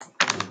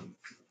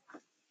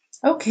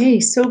Okay,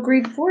 so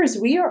grade fours,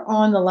 we are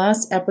on the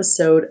last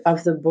episode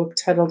of the book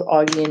titled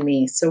Augie and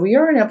Me. So we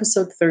are in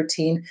episode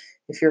 13.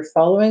 If you're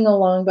following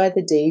along by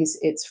the days,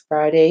 it's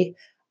Friday,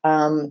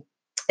 um,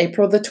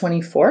 April the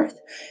 24th.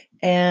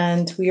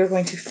 And we are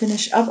going to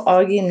finish up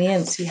Augie and Me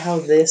and see how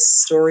this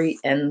story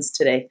ends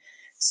today.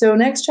 So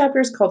next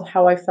chapter is called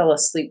How I Fell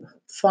Asleep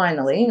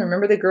Finally.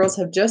 Remember, the girls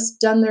have just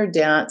done their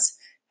dance,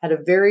 had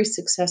a very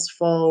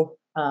successful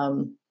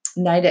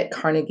night at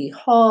Carnegie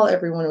Hall.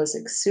 Everyone was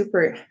like,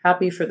 super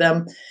happy for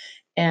them.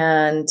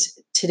 And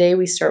today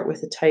we start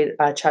with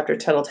a chapter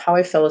titled How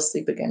I Fell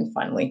Asleep Again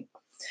Finally.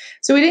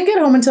 So we didn't get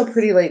home until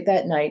pretty late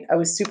that night. I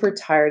was super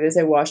tired as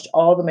I washed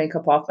all the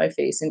makeup off my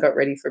face and got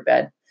ready for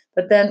bed.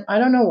 But then I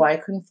don't know why I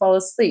couldn't fall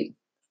asleep.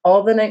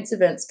 All the night's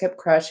events kept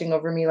crashing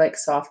over me like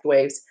soft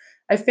waves.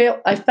 I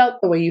felt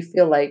the way you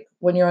feel like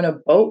when you're on a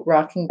boat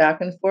rocking back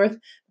and forth.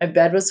 My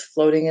bed was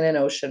floating in an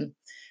ocean.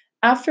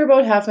 After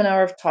about half an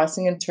hour of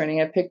tossing and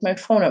turning, I picked my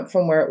phone up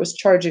from where it was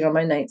charging on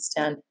my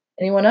nightstand.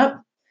 Anyone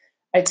up?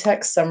 I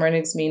text Summer and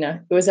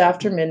Xmina. It was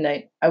after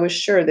midnight. I was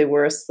sure they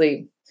were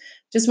asleep.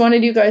 Just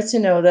wanted you guys to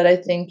know that I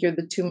think you're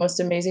the two most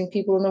amazing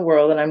people in the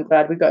world, and I'm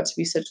glad we got to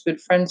be such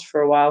good friends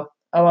for a while.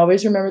 I'll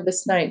always remember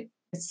this night.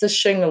 It's the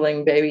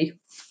shingling, baby.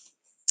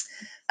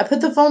 I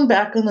put the phone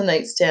back on the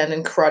nightstand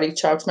and karate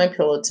chopped my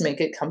pillow to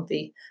make it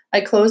comfy.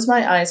 I closed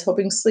my eyes,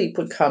 hoping sleep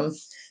would come.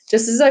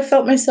 Just as I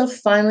felt myself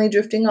finally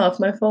drifting off,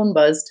 my phone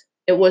buzzed.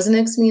 It wasn't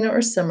Xmina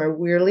or Summer.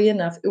 Weirdly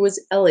enough, it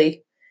was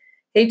Ellie.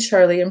 Hey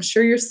Charlie, I'm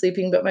sure you're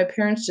sleeping, but my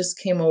parents just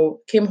came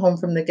home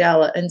from the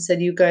gala and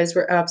said you guys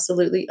were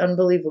absolutely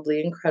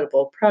unbelievably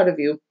incredible. Proud of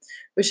you.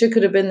 Wish I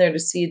could have been there to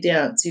see you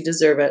dance. You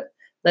deserve it.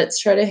 Let's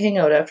try to hang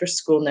out after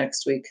school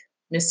next week.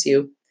 Miss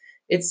you.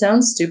 It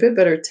sounds stupid,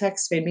 but her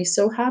text made me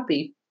so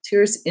happy.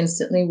 Tears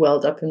instantly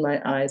welled up in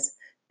my eyes.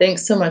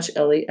 Thanks so much,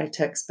 Ellie, I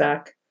text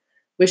back.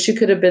 Wish you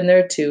could have been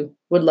there too.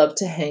 Would love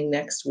to hang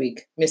next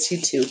week. Miss you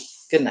too.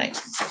 Good night.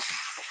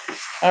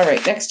 All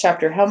right, next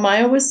chapter. How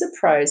Maya was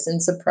surprised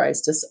and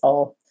surprised us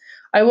all.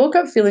 I woke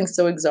up feeling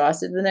so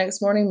exhausted the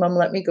next morning, Mom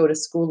let me go to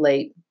school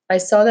late. I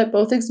saw that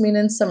both Xmina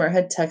and Summer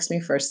had texted me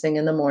first thing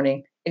in the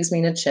morning.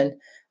 Xmina Chin.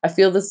 I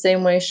feel the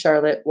same way,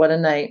 Charlotte. What a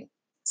night.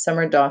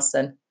 Summer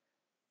Dawson.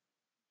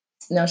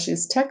 Now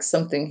she's text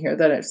something here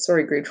that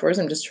sorry, grade fours.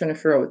 I'm just trying to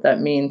figure out what that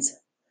means.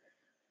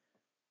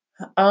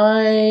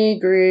 I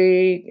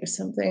agree.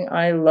 Something.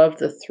 I love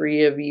the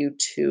three of you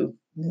too.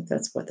 I think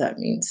that's what that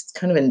means. It's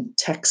kind of in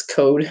text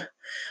code.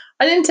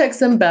 I didn't text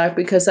them back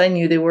because I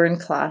knew they were in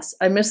class.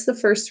 I missed the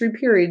first three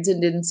periods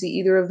and didn't see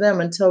either of them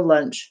until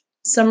lunch.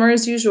 Summer,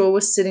 as usual,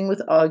 was sitting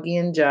with Augie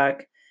and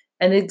Jack,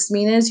 and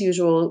Xmina, as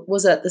usual,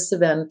 was at the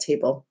Savannah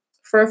table.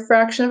 For a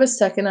fraction of a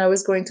second, I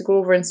was going to go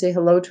over and say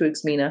hello to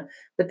Xmina,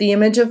 but the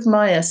image of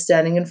Maya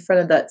standing in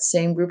front of that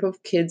same group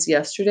of kids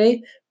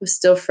yesterday was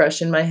still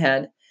fresh in my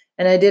head,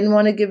 and I didn't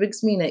want to give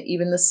Xmina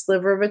even the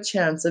sliver of a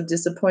chance of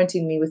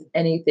disappointing me with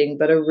anything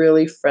but a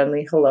really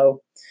friendly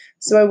hello.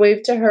 So I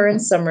waved to her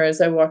and Summer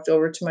as I walked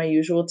over to my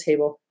usual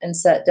table and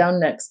sat down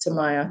next to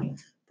Maya.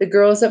 The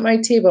girls at my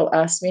table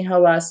asked me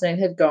how last night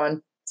had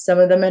gone. Some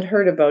of them had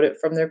heard about it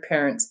from their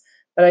parents,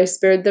 but I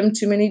spared them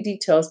too many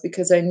details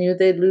because I knew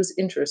they'd lose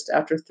interest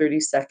after 30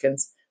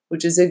 seconds,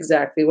 which is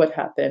exactly what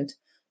happened.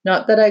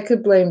 Not that I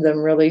could blame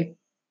them, really.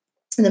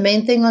 The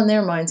main thing on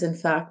their minds, in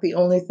fact, the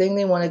only thing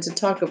they wanted to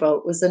talk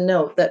about was a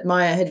note that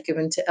Maya had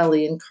given to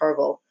Ellie in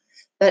Carvel.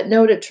 That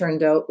note, it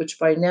turned out, which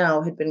by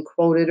now had been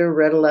quoted or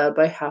read aloud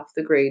by half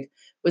the grade,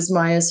 was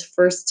Maya's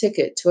first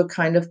ticket to a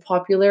kind of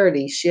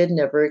popularity she had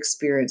never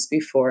experienced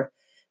before.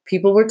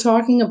 People were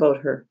talking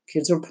about her.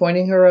 Kids were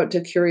pointing her out to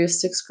curious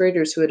sixth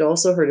graders who had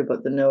also heard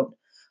about the note.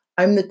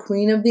 I'm the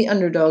queen of the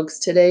underdogs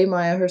today,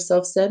 Maya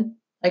herself said.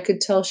 I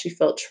could tell she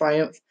felt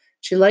triumph.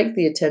 She liked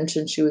the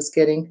attention she was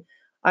getting.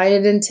 I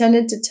had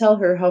intended to tell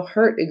her how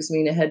hurt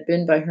Xmina had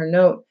been by her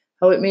note,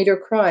 how it made her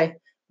cry,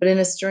 but in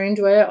a strange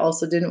way I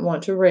also didn't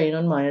want to rain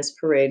on Maya's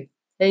parade.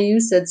 Hey, you,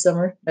 said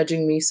Summer,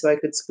 nudging me so I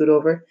could scoot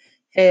over.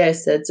 Hey, I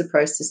said,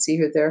 surprised to see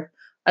her there.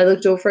 I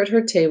looked over at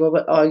her table,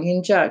 but Augie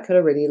and Jack had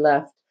already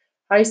left.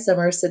 Hi,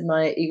 Summer, said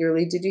Maya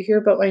eagerly. Did you hear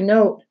about my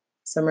note?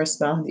 Summer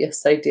smiled.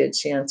 Yes, I did,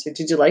 she answered.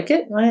 Did you like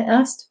it? Maya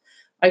asked.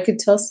 I could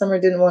tell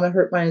Summer didn't want to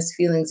hurt Maya's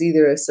feelings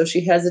either, so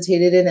she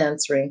hesitated in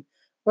answering.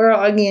 Where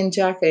are Augie and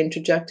Jack? I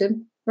interjected.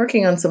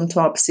 Working on some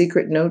top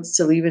secret notes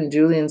to leave in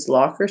Julian's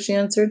locker, she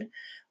answered.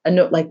 A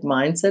note like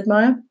mine, said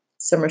Maya.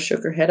 Summer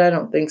shook her head. I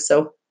don't think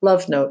so.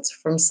 Love notes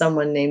from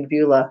someone named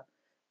Beulah.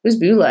 Who's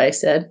Beulah? I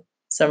said.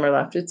 Summer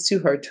laughed. It's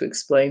too hard to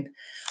explain.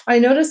 I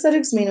noticed that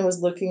Xmina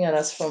was looking at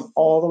us from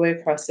all the way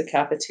across the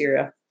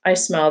cafeteria. I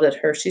smiled at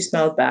her. She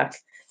smiled back.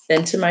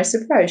 Then, to my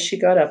surprise, she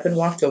got up and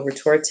walked over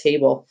to our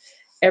table.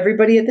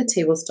 Everybody at the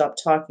table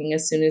stopped talking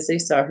as soon as they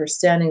saw her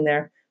standing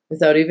there.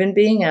 Without even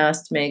being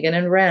asked, Megan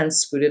and Rand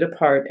scooted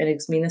apart, and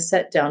Xmina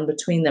sat down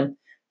between them,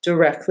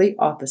 directly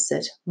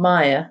opposite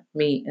Maya,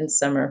 me, and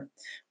Summer.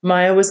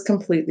 Maya was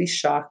completely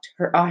shocked.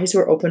 Her eyes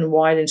were open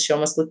wide, and she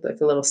almost looked like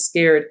a little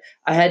scared.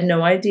 I had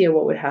no idea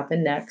what would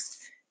happen next.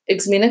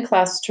 Xmina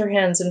clasped her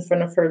hands in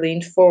front of her,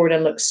 leaned forward,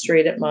 and looked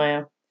straight at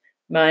Maya.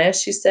 Maya,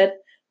 she said,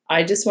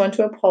 I just want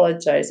to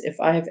apologize if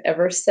I have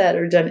ever said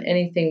or done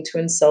anything to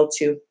insult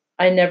you.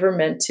 I never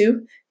meant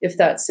to, if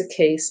that's the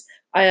case.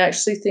 I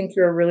actually think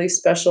you're a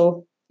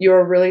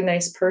really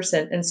nice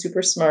person and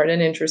super smart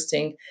and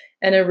interesting,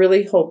 and I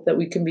really hope that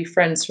we can be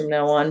friends from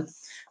now on.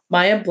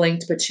 Maya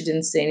blinked, but she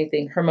didn't say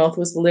anything. Her mouth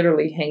was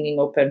literally hanging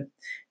open.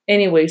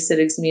 Anyway, said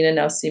Exmina,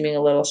 now seeming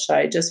a little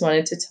shy, just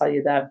wanted to tell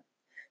you that.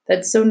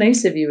 That's so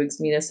nice of you,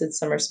 Exmina, said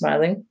Summer,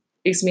 smiling.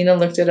 Exmina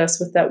looked at us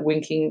with that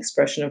winking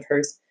expression of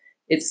hers.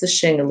 It's the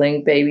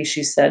shingling, baby,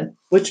 she said,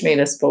 which made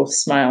us both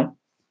smile.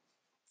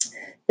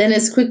 Then,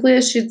 as quickly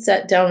as she'd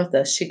sat down with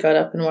us, she got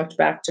up and walked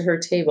back to her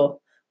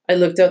table. I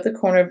looked out the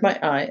corner of my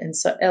eye and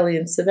saw Ellie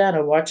and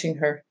Savannah watching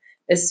her.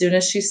 As soon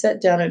as she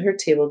sat down at her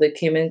table, they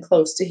came in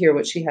close to hear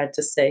what she had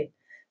to say.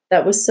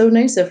 That was so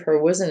nice of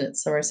her, wasn't it?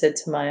 Summer said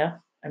to Maya.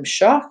 I'm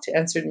shocked,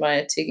 answered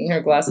Maya, taking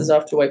her glasses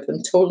off to wipe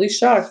them. Totally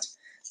shocked.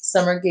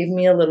 Summer gave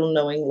me a little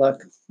knowing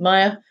look.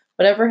 Maya,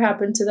 whatever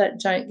happened to that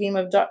giant game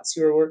of dots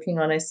you were working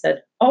on? I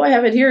said. Oh, I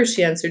have it here,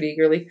 she answered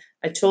eagerly.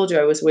 I told you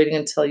I was waiting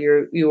until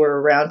you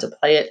were around to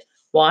play it.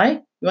 Why?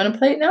 You want to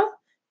play it now?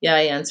 Yeah,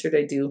 I answered,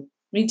 I do.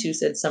 Me too,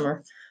 said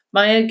Summer.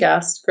 Maya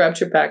gasped, grabbed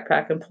her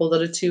backpack, and pulled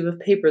out a tube of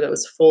paper that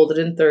was folded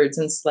in thirds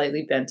and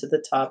slightly bent at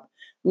the top.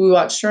 We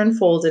watched her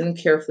unfold it and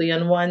carefully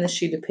unwind the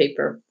sheet of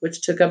paper,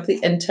 which took up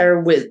the entire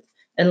width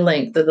and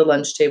length of the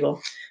lunch table.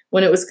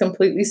 When it was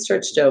completely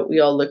stretched out, we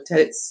all looked at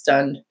it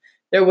stunned.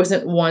 There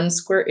wasn't 1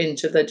 square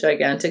inch of the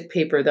gigantic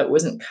paper that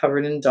wasn't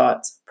covered in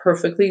dots,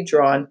 perfectly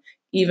drawn,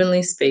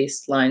 evenly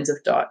spaced lines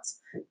of dots.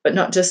 But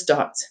not just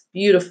dots,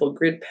 beautiful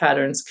grid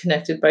patterns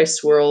connected by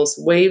swirls,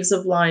 waves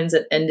of lines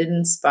that ended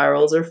in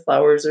spirals or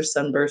flowers or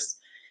sunbursts.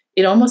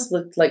 It almost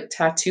looked like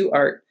tattoo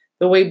art,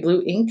 the way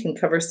blue ink can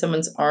cover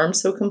someone's arm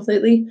so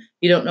completely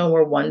you don't know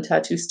where one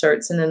tattoo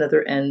starts and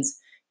another ends.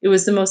 It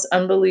was the most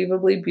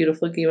unbelievably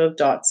beautiful game of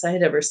dots I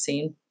had ever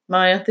seen.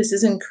 Maya, this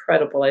is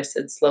incredible, I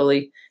said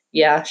slowly.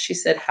 Yeah, she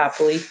said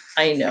happily.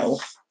 I know.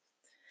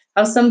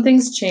 How some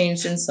things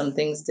changed and some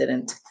things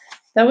didn't.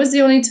 That was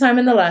the only time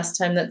and the last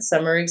time that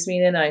Summer,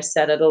 Exmina, and I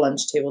sat at a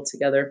lunch table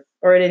together,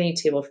 or at any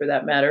table for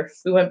that matter.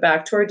 We went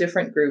back to our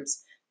different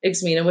groups.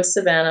 Exmina with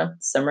Savannah,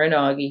 Summer and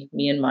Auggie,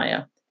 me and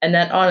Maya. And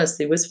that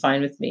honestly was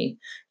fine with me.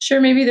 Sure,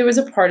 maybe there was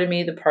a part of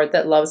me, the part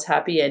that loves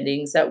happy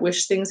endings, that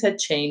wished things had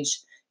changed.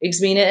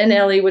 Exmina and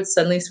Ellie would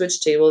suddenly switch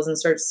tables and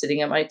start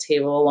sitting at my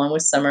table along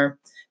with Summer.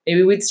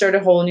 Maybe we'd start a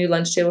whole new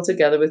lunch table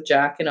together with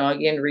Jack and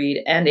Auggie and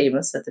Reed and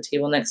Amos at the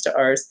table next to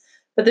ours.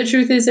 But the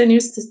truth is, I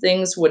knew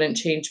things wouldn't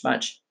change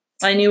much.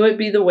 I knew it'd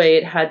be the way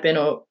it had been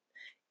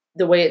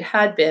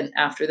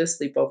after the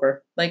sleepover,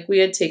 like we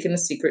had taken a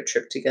secret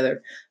trip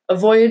together, a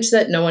voyage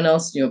that no one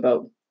else knew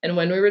about. And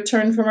when we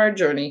returned from our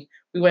journey,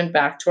 we went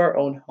back to our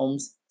own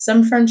homes.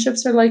 Some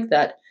friendships are like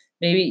that.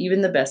 Maybe even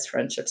the best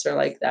friendships are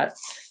like that.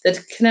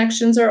 The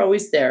connections are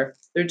always there.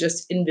 They're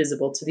just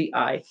invisible to the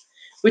eye.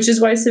 Which is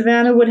why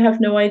Savannah would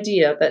have no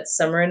idea that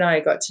Summer and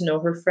I got to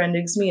know her friend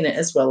Exmina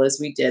as well as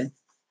we did,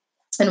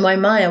 and why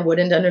Maya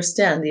wouldn't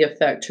understand the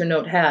effect her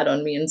note had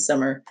on me in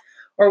Summer,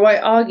 or why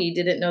Auggie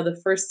didn't know the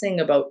first thing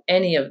about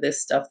any of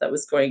this stuff that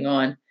was going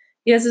on.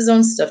 He has his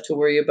own stuff to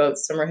worry about,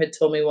 Summer had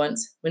told me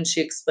once, when she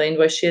explained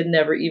why she had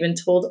never even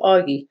told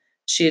Auggie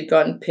she had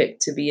gotten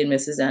picked to be in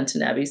Mrs.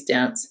 Antonavi's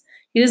dance.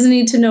 He doesn't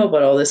need to know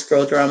about all this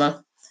girl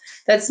drama.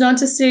 That's not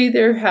to say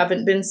there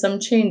haven't been some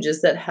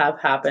changes that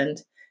have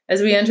happened.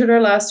 As we entered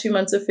our last few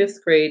months of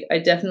fifth grade, I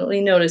definitely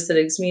noticed that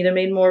Exmina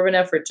made more of an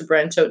effort to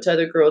branch out to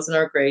other girls in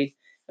our grade.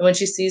 And when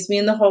she sees me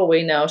in the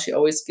hallway now, she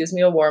always gives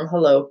me a warm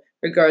hello,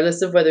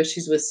 regardless of whether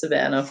she's with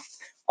Savannah.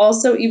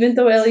 Also, even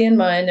though Ellie and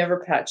Maya never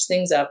patch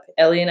things up,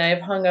 Ellie and I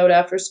have hung out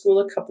after school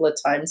a couple of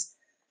times.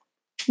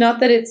 Not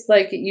that it's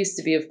like it used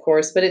to be, of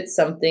course, but it's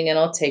something, and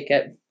I'll take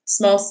it.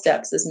 Small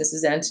steps, as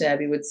Mrs.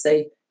 Antonavi would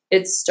say.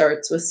 It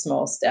starts with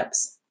small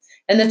steps.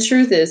 And the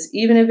truth is,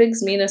 even if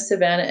Exmina,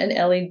 Savannah, and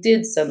Ellie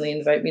did suddenly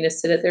invite me to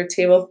sit at their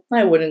table,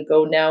 I wouldn't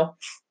go now.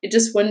 It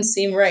just wouldn't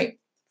seem right.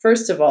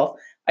 First of all,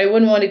 I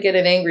wouldn't want to get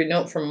an angry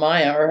note from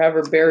Maya or have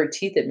her bare her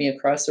teeth at me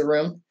across the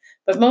room.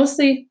 But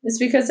mostly, it's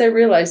because I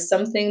realized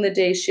something the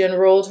day she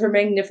unrolled her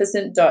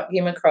magnificent dot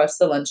game across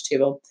the lunch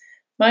table.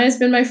 Maya's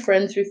been my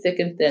friend through thick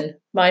and thin,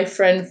 my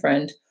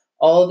friend,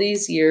 all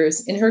these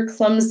years. In her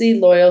clumsy,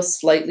 loyal,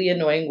 slightly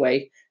annoying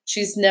way,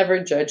 she's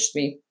never judged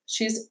me.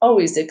 She's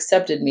always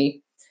accepted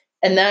me.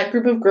 And that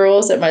group of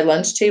girls at my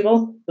lunch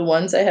table, the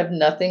ones I have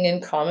nothing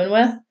in common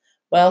with,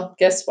 well,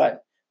 guess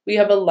what? We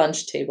have a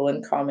lunch table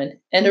in common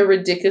and a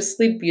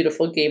ridiculously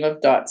beautiful game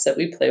of dots that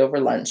we play over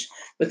lunch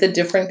with the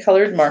different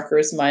colored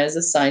markers Maya's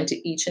assigned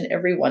to each and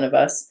every one of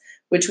us,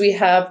 which we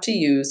have to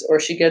use or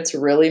she gets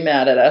really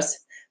mad at us.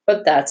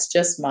 But that's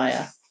just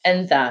Maya,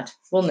 and that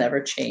will never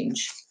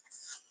change.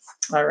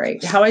 All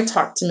right, how I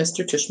talked to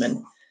Mr.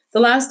 Tushman. The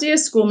last day of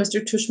school,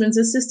 Mr. Tushman's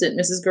assistant,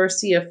 Mrs.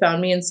 Garcia,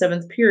 found me in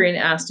seventh period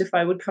and asked if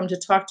I would come to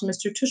talk to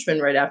Mr.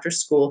 Tushman right after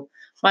school.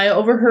 Maya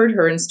overheard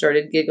her and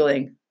started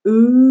giggling.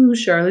 Ooh,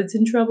 Charlotte's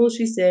in trouble,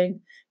 she sang.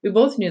 We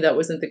both knew that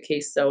wasn't the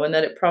case, though, and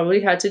that it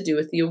probably had to do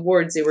with the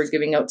awards they were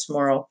giving out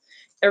tomorrow.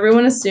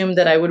 Everyone assumed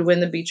that I would win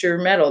the Beecher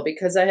Medal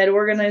because I had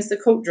organized the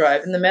coat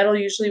drive, and the medal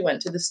usually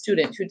went to the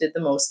student who did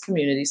the most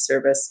community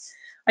service.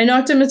 I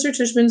knocked on Mr.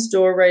 Tishman's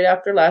door right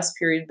after last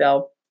period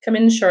bell. Come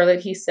in, Charlotte,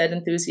 he said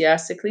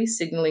enthusiastically,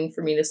 signaling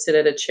for me to sit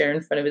at a chair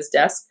in front of his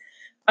desk.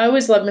 I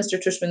always loved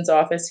Mr. Tishman's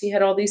office. He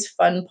had all these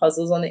fun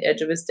puzzles on the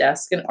edge of his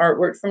desk and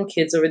artwork from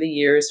kids over the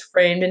years,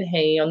 framed and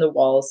hanging on the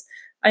walls.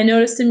 I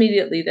noticed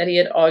immediately that he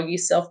had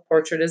Augie's self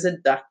portrait as a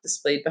duck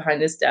displayed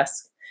behind his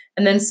desk.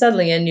 And then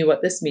suddenly I knew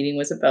what this meeting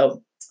was about.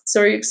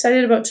 So, are you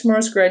excited about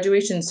tomorrow's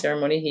graduation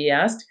ceremony? He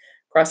asked,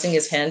 crossing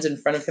his hands in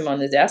front of him on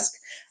the desk.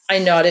 I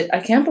nodded. I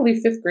can't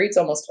believe fifth grade's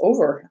almost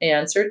over, I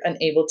answered,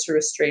 unable to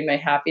restrain my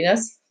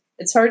happiness.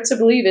 It's hard to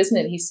believe, isn't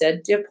it? He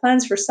said. Do you have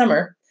plans for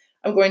summer?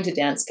 I'm going to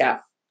dance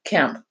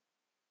camp.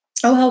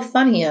 Oh, how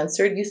fun, he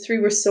answered. You three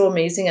were so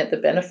amazing at the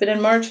benefit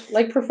in March,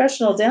 like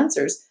professional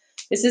dancers.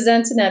 Mrs.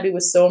 Antonabi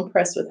was so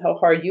impressed with how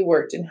hard you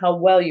worked and how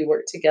well you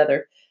worked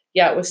together.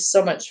 Yeah, it was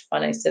so much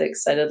fun, I said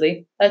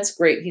excitedly. That's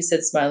great, he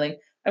said, smiling.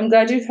 I'm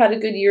glad you've had a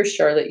good year,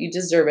 Charlotte. You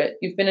deserve it.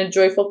 You've been a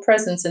joyful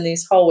presence in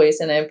these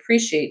hallways, and I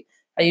appreciate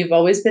how you've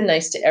always been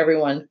nice to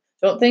everyone.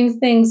 Don't think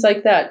things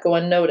like that go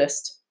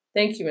unnoticed.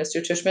 Thank you,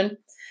 Mr. Tishman.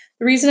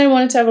 The reason I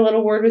wanted to have a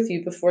little word with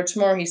you before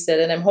tomorrow, he said,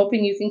 and I'm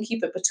hoping you can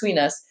keep it between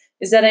us,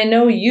 is that I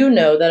know you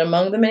know that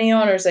among the many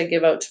honors I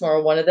give out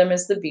tomorrow, one of them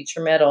is the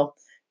Beecher Medal.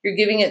 You're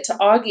giving it to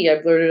Auggie,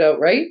 I blurted out,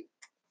 right?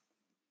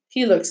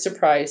 He looked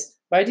surprised.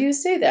 Why do you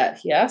say that?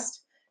 He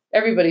asked.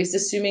 Everybody's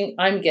assuming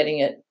I'm getting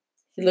it.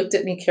 He looked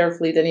at me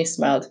carefully, then he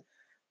smiled.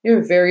 You're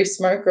a very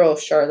smart girl,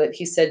 Charlotte,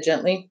 he said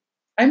gently.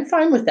 I'm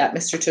fine with that,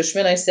 Mr.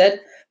 Tushman, I said,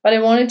 but I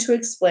wanted to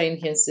explain,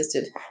 he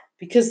insisted,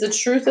 because the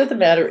truth of the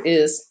matter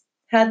is,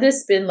 had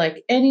this been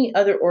like any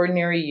other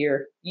ordinary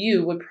year,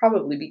 you would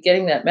probably be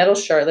getting that medal,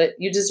 Charlotte.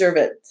 You deserve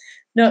it.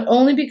 Not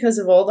only because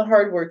of all the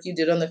hard work you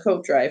did on the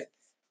coat drive,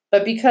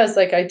 but because,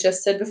 like I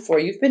just said before,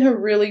 you've been a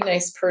really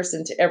nice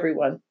person to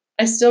everyone.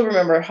 I still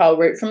remember how,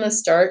 right from the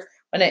start,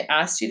 when I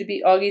asked you to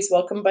be Augie's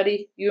welcome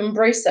buddy, you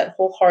embraced that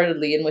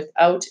wholeheartedly and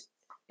without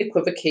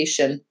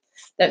equivocation.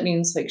 That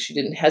means like she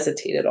didn't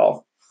hesitate at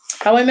all.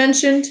 How I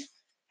mentioned,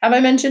 have I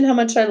mentioned how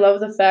much I love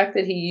the fact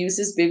that he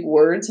uses big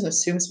words and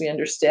assumes we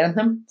understand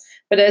them?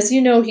 But as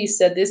you know, he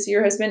said this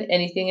year has been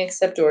anything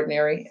except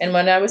ordinary. And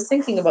when I was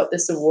thinking about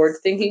this award,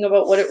 thinking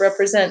about what it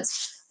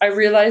represents, I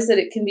realized that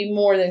it can be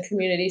more than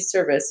community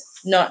service,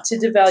 not to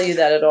devalue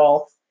that at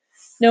all.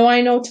 No,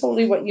 I know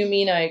totally what you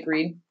mean, I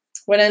agreed.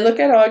 When I look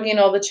at Augie and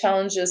all the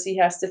challenges he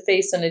has to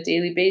face on a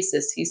daily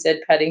basis, he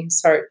said, patting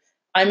his heart,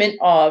 I'm in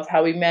awe of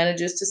how he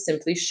manages to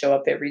simply show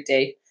up every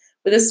day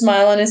with a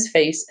smile on his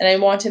face, and I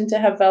want him to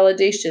have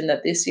validation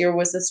that this year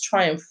was a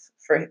triumph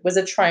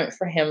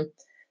for him,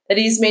 that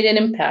he's made an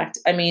impact.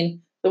 I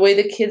mean, the way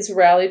the kids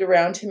rallied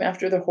around him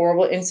after the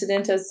horrible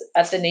incident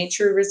at the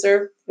nature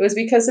reserve, it was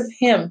because of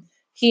him.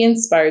 He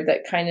inspired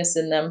that kindness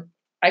in them.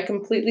 I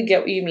completely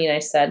get what you mean, I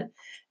said.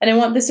 And I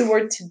want this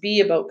award to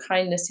be about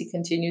kindness, he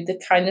continued,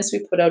 the kindness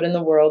we put out in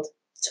the world.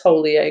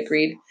 Totally, I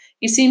agreed.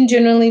 You seemed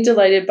genuinely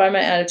delighted by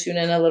my attitude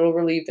and a little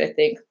relieved, I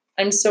think.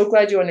 I'm so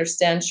glad you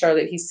understand,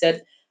 Charlotte, he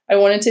said. I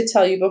wanted to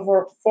tell you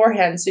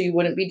beforehand so you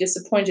wouldn't be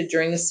disappointed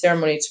during the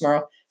ceremony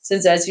tomorrow,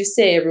 since, as you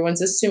say,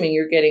 everyone's assuming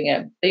you're getting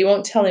it. But you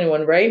won't tell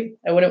anyone, right?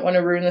 I wouldn't want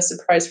to ruin the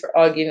surprise for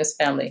Auggie and his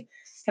family.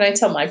 Can I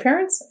tell my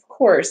parents? Of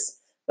course.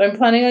 But I'm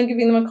planning on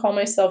giving them a call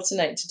myself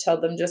tonight to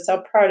tell them just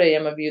how proud I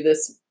am of you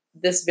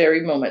this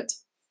very moment.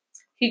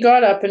 He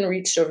got up and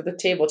reached over the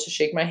table to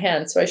shake my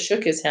hand, so I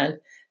shook his hand.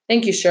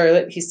 Thank you,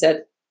 Charlotte, he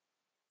said.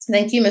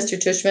 Thank you, Mr.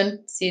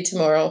 Tushman. See you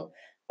tomorrow.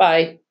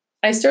 Bye.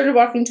 I started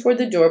walking toward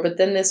the door, but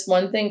then this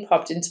one thing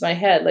popped into my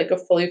head like a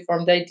fully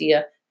formed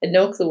idea. I had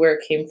no clue where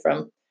it came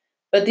from.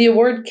 But the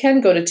award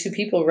can go to two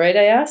people, right?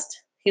 I asked.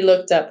 He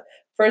looked up.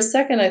 For a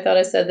second, I thought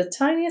I saw the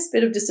tiniest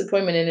bit of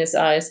disappointment in his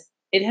eyes.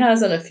 It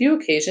has, on a few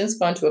occasions,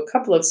 gone to a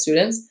couple of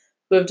students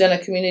who have done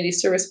a community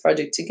service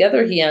project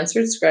together, he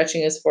answered,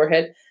 scratching his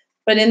forehead.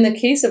 But in the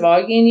case of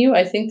Auggie and you,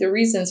 I think the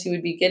reasons he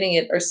would be getting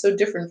it are so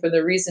different from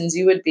the reasons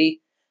you would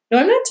be. No,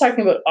 I'm not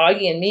talking about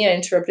Auggie and me, I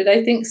interrupted.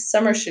 I think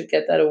Summer should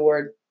get that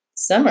award.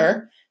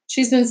 Summer?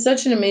 She's been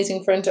such an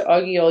amazing friend to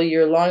Auggie all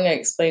year long, I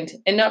explained.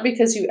 And not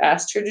because you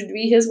asked her to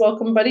be his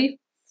welcome buddy,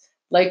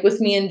 like with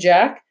me and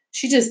Jack.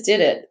 She just did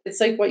it. It's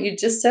like what you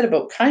just said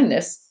about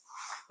kindness.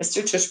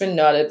 Mr. Tushman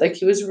nodded, like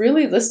he was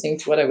really listening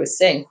to what I was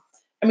saying.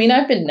 I mean,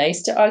 I've been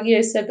nice to Auggie,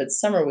 I said, but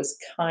Summer was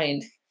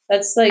kind.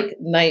 That's like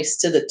nice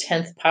to the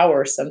 10th power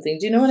or something.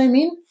 Do you know what I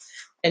mean?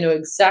 I know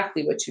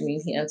exactly what you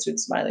mean, he answered,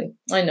 smiling.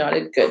 I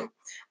nodded. Good.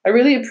 I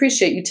really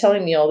appreciate you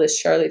telling me all this,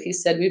 Charlotte, he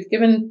said. You've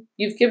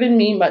given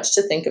me much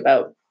to think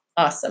about.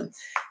 Awesome.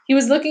 He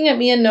was looking at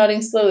me and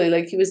nodding slowly,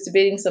 like he was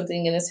debating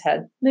something in his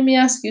head. Let me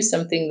ask you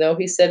something, though,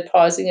 he said,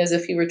 pausing as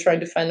if he were trying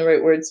to find the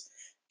right words.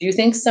 Do you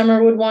think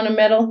Summer would want a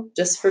medal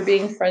just for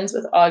being friends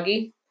with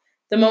Auggie?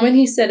 The moment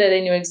he said it,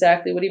 I knew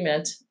exactly what he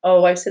meant.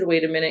 Oh, I said,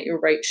 wait a minute, you're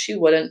right, she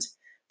wouldn't.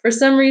 For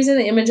some reason,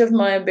 the image of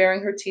Maya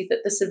baring her teeth at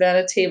the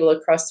Savannah table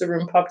across the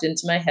room popped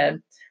into my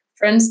head.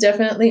 Friends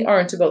definitely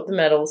aren't about the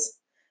medals.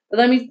 But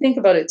let me think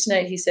about it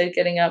tonight, he said,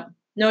 getting up.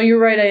 No, you're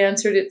right, I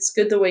answered. It's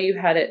good the way you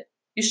had it.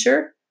 You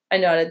sure? I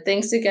nodded.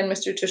 Thanks again,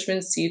 Mr.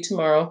 Tushman. See you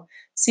tomorrow.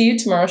 See you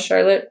tomorrow,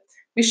 Charlotte.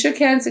 We shook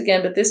hands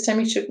again, but this time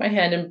he shook my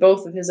hand in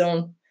both of his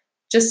own.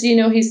 Just so you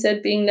know, he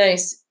said, being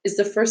nice is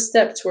the first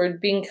step toward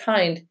being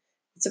kind.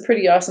 It's a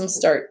pretty awesome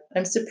start.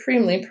 I'm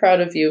supremely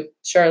proud of you,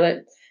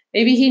 Charlotte.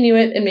 Maybe he knew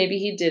it and maybe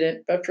he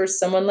didn't, but for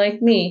someone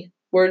like me,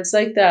 words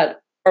like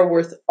that are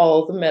worth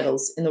all the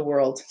medals in the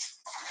world.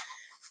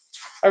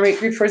 All right,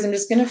 grade fours, I'm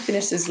just going to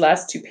finish these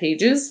last 2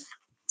 pages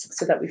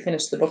so that we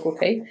finish the book,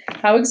 okay?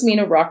 How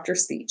Exmina rocked her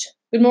speech.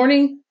 Good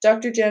morning,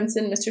 Dr.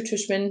 Jensen, Mr.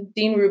 Tushman,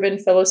 Dean Rubin,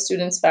 fellow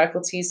students,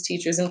 faculties,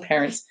 teachers, and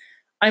parents.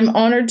 I'm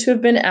honored to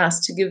have been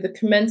asked to give the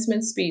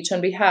commencement speech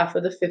on behalf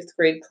of the 5th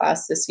grade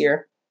class this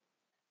year.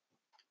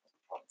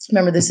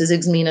 Remember, this is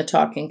Exmina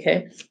talking,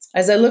 okay?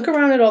 As I look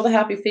around at all the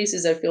happy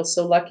faces, I feel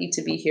so lucky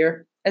to be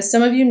here. As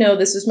some of you know,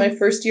 this was my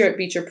first year at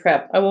Beecher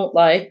Prep. I won't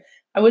lie.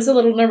 I was a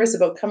little nervous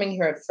about coming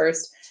here at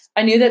first.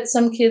 I knew that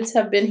some kids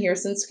have been here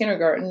since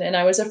kindergarten, and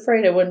I was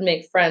afraid I wouldn't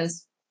make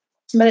friends.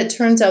 But it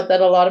turns out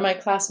that a lot of my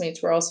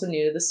classmates were also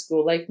new to the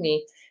school like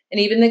me. And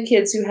even the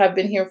kids who have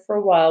been here for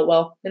a while,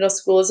 well, middle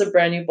school is a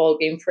brand new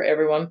ballgame for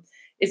everyone.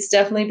 It's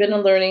definitely been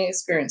a learning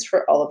experience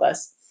for all of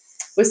us,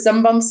 with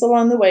some bumps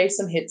along the way,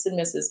 some hits and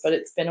misses, but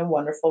it's been a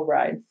wonderful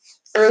ride.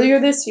 Earlier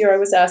this year, I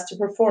was asked to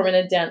perform in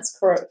a dance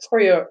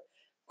choreograph,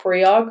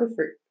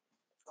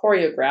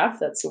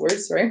 that's the word,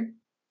 sorry,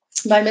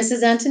 by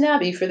Mrs.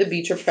 Antinabi for the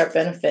Beecher Prep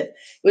benefit.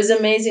 It was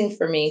amazing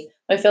for me.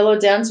 My fellow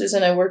dancers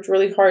and I worked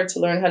really hard to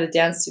learn how to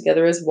dance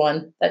together as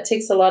one. That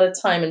takes a lot of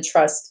time and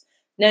trust.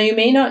 Now, you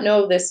may not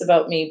know this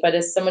about me, but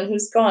as someone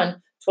who's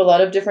gone to a lot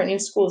of different new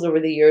schools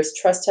over the years,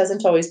 trust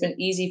hasn't always been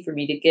easy for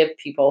me to give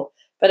people.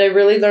 But I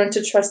really learned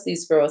to trust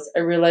these girls. I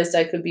realized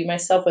I could be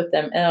myself with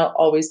them, and I'll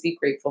always be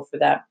grateful for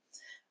that.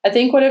 I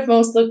think what I'm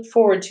most looking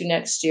forward to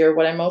next year,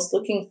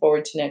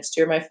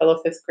 my fellow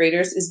 5th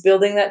graders, is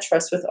building that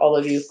trust with all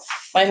of you.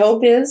 My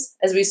hope is,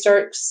 as we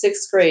start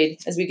 6th grade,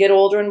 as we get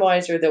older and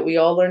wiser, that we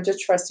all learn to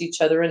trust each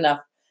other enough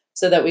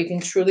so that we can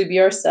truly be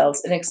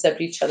ourselves and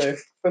accept each other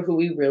for who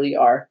we really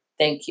are.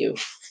 Thank you.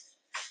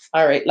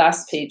 All right,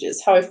 last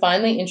pages. How I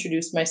finally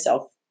introduced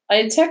myself. I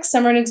had texted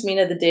Summer and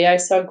Exmina the day I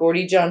saw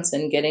Gordie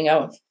Johnson getting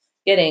on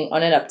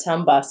an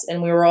uptown bus,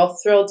 and we were all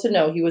thrilled to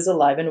know he was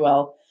alive and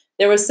well.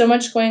 There was so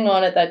much going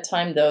on at that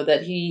time, though,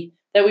 that we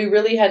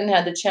really hadn't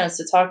had the chance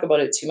to talk about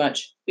it too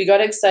much. We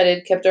got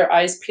excited, kept our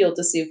eyes peeled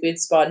to see if we'd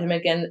spot him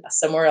again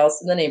somewhere else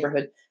in the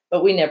neighborhood,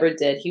 but we never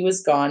did. He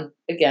was gone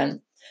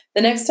again.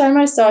 The next time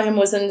I saw him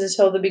wasn't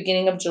until the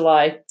beginning of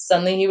July.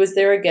 Suddenly he was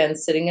there again,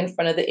 sitting in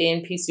front of the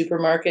A&P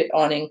supermarket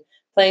awning,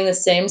 playing the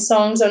same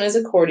songs on his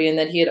accordion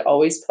that he had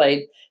always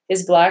played,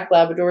 his black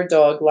Labrador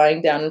dog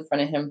lying down in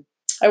front of him.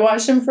 I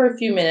watched him for a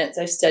few minutes.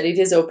 I studied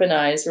his open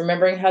eyes,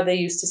 remembering how they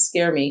used to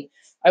scare me.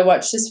 I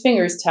watched his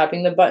fingers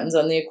tapping the buttons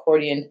on the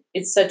accordion.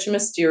 It's such a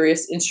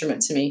mysterious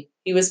instrument to me.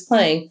 He was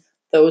playing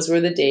 "Those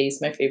Were the Days,"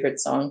 my favorite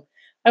song.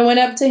 I went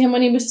up to him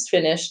when he was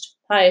finished.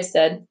 "Hi," I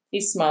said.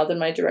 He smiled in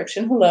my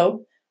direction.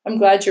 "Hello. I'm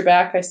glad you're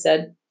back," I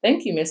said.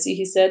 "Thank you, Missy,"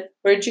 he said.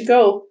 "Where'd you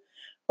go?"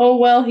 "Oh,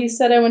 well," he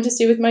said, "I went to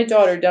stay with my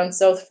daughter down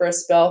south for a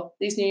spell.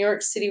 These New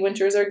York City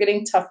winters are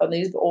getting tough on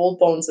these old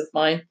bones of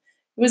mine."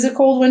 "It was a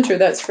cold winter,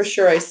 that's for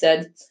sure," I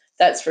said.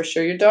 "That's for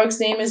sure. Your dog's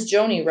name is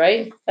Joni,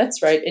 right?"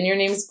 "That's right. And your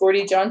name is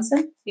Gordie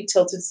Johnson?" He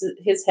tilted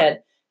his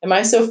head. "Am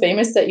I so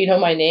famous that you know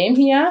my name?"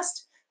 he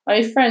asked.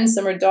 "My friend,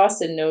 Summer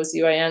Dawson, knows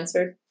you," I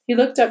answered. He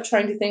looked up,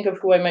 trying to think of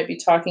who I might be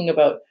talking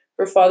about.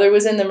 "Her father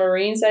was in the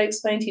Marines," I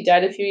explained. "He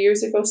died a few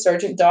years ago,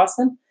 Sergeant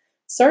Dawson."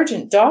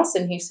 "Sergeant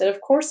Dawson," he said.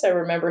 "Of course I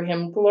remember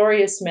him.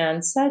 Glorious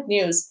man. Sad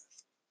news.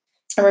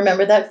 I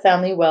remember that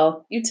family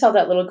well. You tell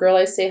that little girl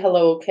I say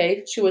hello,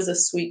 okay? She was a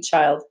sweet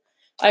child."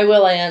 "I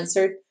will," I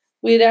answered.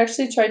 "We had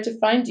actually tried to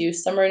find you.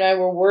 Summer and I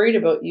were worried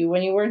about you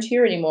when you weren't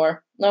here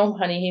anymore." "No,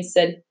 honey," he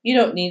said. "You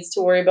don't need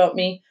to worry about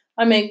me.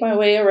 I make my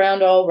way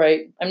around all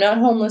right. I'm not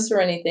homeless or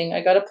anything.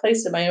 I got a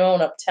place of my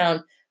own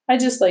uptown. I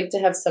just like to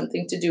have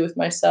something to do with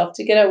myself,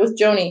 to get out with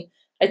Joni.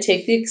 I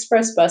take the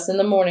express bus in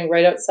the morning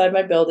right outside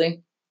my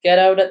building. Get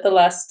out at the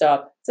last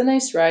stop. It's a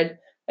nice ride.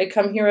 I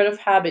come here out of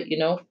habit, you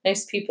know.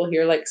 Nice people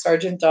here, like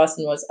Sergeant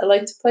Dawson was. I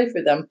like to play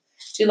for them.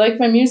 Do you like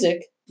my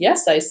music?"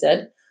 "Yes," I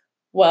said.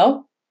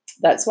 "Well,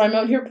 that's why I'm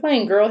out here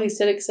playing, girl," he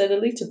said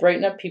excitedly, "to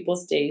brighten up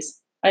people's days."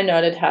 I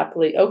nodded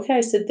happily. "Okay,"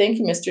 I said. "Thank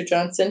you, Mr.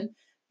 Johnson.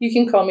 You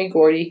can call me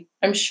Gordie.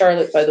 I'm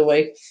Charlotte, by the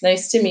way."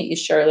 "Nice to meet you,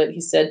 Charlotte,"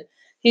 he said.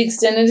 He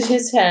extended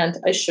his hand.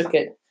 I shook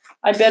it.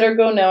 "I better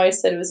go now," I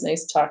said. "It was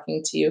nice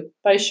talking to you.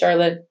 Bye,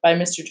 Charlotte. Bye,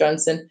 Mr.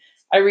 Johnson."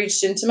 I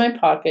reached into my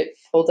pocket,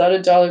 pulled out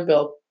a dollar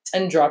bill,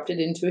 and dropped it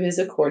into his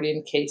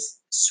accordion case.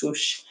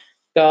 Swoosh.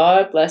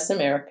 "God bless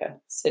America,"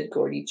 said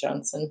Gordie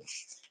Johnson.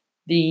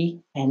 The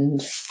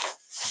end.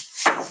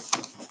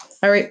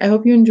 All right, I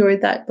hope you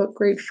enjoyed that book,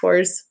 grade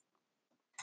fours.